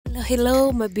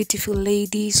Hello, my beautiful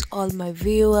ladies, all my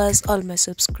viewers, all my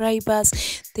subscribers.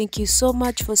 Thank you so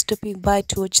much for stopping by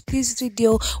to watch this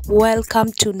video.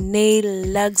 Welcome to Nail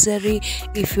Luxury.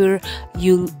 If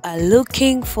you are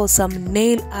looking for some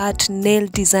nail art, nail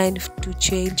design to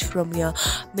change from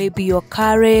maybe your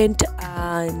current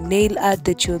nail art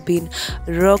that you've been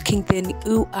rocking, then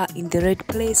you are in the right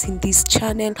place. In this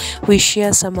channel we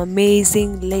share some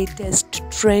amazing, latest,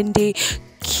 trendy,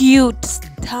 cute,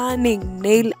 stunning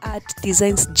nail art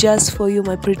designs just for you,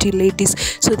 my pretty ladies,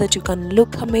 so that you can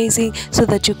look amazing, so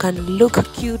that you can look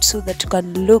cute, so that you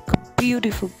can look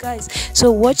beautiful, guys.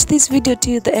 So watch this video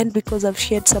till the end, because I've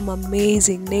shared some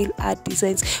amazing nail art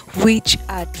designs which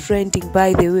are trending,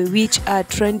 by the way, which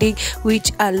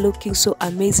are looking so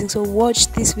amazing. So watch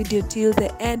this video till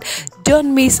the end.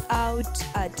 Don't miss out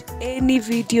at any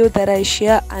video that I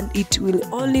share, and it will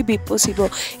only be possible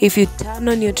if you turn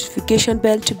on your notification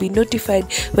bell to be notified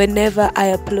whenever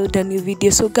I upload a new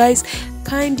video. So guys,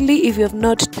 kindly, if you have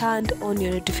not turned on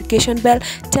your notification bell,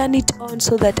 turn it on,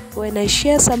 so that when I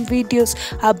share some videos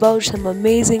about some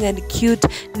amazing and cute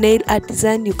nail art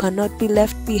design, you cannot be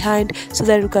left behind, so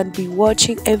that you can be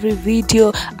watching every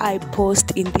video I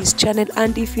post in this channel.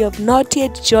 And if you have not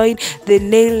yet joined the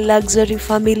Nail Luxury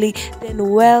family, then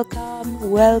welcome.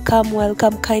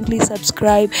 Kindly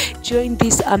subscribe, join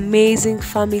this amazing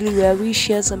family where we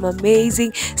share some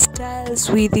amazing styles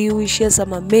with you, we share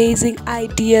some amazing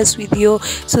ideas with you,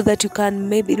 so that you can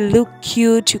maybe look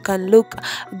cute, you can look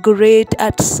great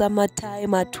at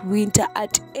summertime, at winter,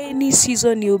 at any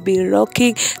season. You'll be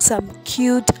rocking some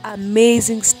cute,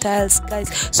 amazing styles,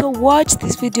 guys. So watch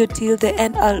this video till the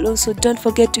end, and also don't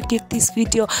forget to give this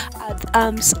video a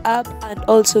thumbs up, and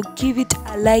also give it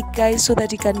a like, guys, so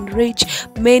that it can reach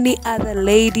many other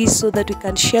ladies, so that we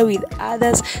can share with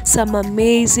others some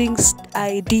amazing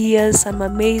ideas, some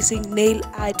amazing nail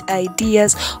art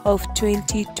ideas of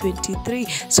 2023.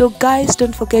 So guys,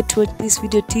 don't forget to watch this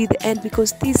video till the end,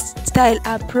 because this style,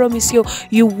 I promise you,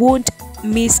 you won't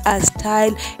miss a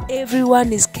style.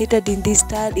 Everyone is catered in this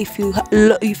style. If you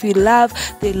love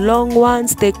the long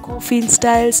ones, the coffin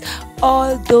styles,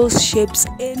 all those shapes,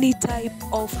 any type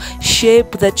of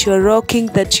shape that you're rocking,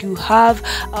 that you have,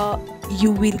 you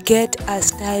will get a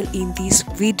style in this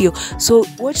video. So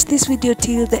watch this video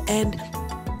till the end.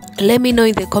 Let me know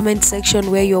in the comment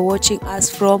section where you're watching us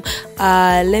from.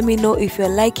 Let me know if you're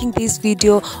liking this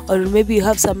video, or maybe you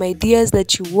have some ideas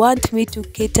that you want me to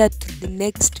cater to the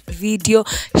next video.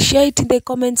 Share it in the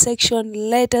comment section.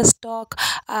 Let us talk.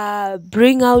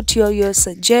 Bring out your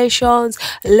suggestions.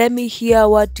 Let me hear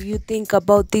what do you think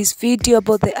about this video,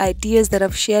 about the ideas that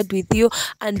I've shared with you,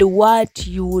 and what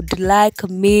you would like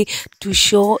me to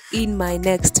show in my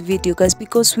next video, guys,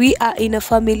 because we are in a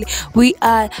family, we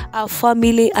are a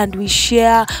family, and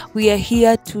we are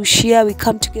here to share. We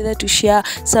come together to share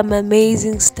some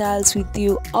amazing styles with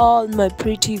you, all my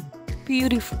pretty,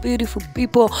 beautiful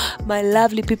people, my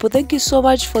lovely people. Thank you so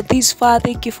much for this far.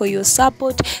 Thank you for your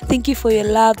support, thank you for your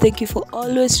love, thank you for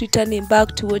always returning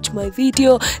back to watch my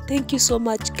video. Thank you so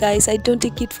much, guys. I don't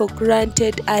take it for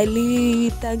granted. I really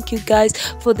thank you guys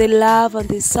for the love and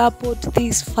the support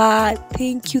this far.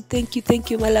 Thank you,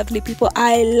 my lovely people.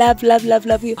 I love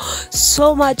you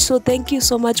so much. So thank you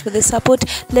so much for the support.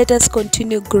 Let us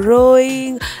continue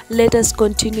growing,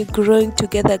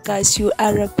 together, guys. You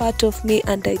are a part of me,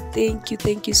 and I thank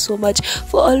you so much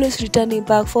for always returning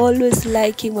back, for always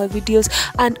liking my videos,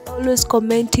 and always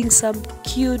commenting some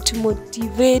cute,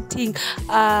 motivating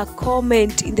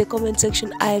comment in the comment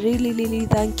section. I really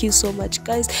thank you so much,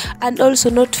 guys. And also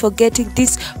not forgetting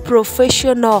this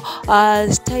professional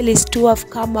stylists who have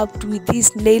come up with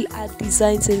these nail art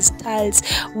designs and styles.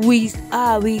 We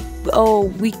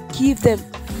give them,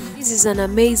 this is an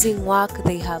amazing work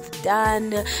they have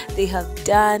done. They have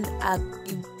done a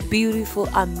beautiful,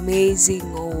 amazing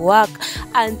work,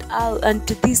 and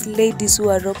to these ladies who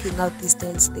are rocking out these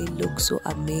styles, they look so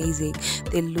amazing,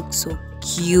 they look so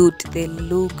cute,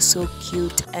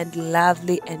 and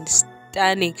lovely and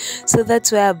stunning. So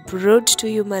that's why I brought to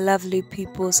you, my lovely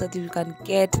people, so that you can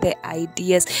get the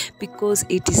ideas, because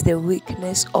it is the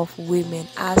weakness of women,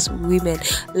 as women,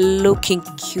 looking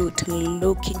cute,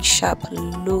 looking sharp,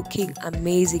 looking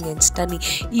amazing and stunning.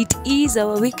 It is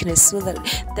our weakness. So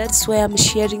that's why I'm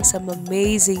sharing some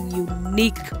amazing,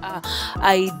 unique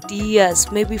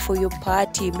ideas, maybe for your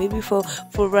party, maybe for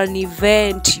an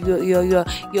event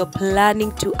you're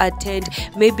planning to attend.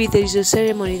 Maybe there is a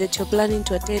ceremony that you're planning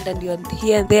to attend, and you're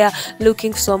here and there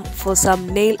looking for some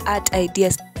nail art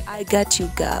ideas. I got you,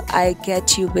 girl. I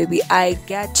get you, baby. I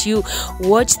got you.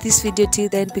 Watch this video till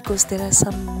then because there are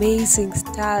some amazing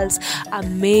styles,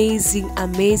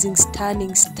 amazing,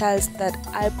 stunning styles that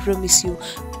I promise you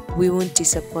we won't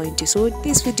disappoint you. So watch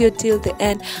this video till the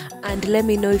end and let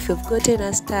me know if you've gotten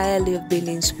a style, you've been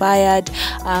inspired,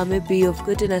 maybe you've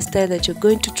gotten a style that you're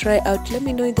going to try out. Let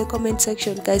me know in the comment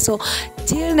section, guys. So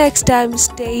till next time,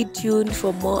 stay tuned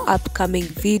for more upcoming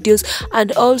videos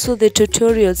and also the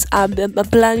tutorials. I'm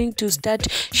planning to start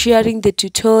sharing the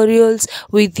tutorials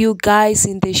with you guys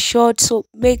in the shorts, so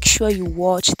make sure you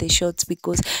watch the shorts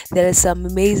because there are some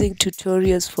amazing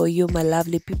tutorials for you, my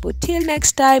lovely people. Till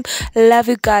next time, love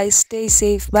you guys, stay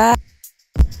safe, bye.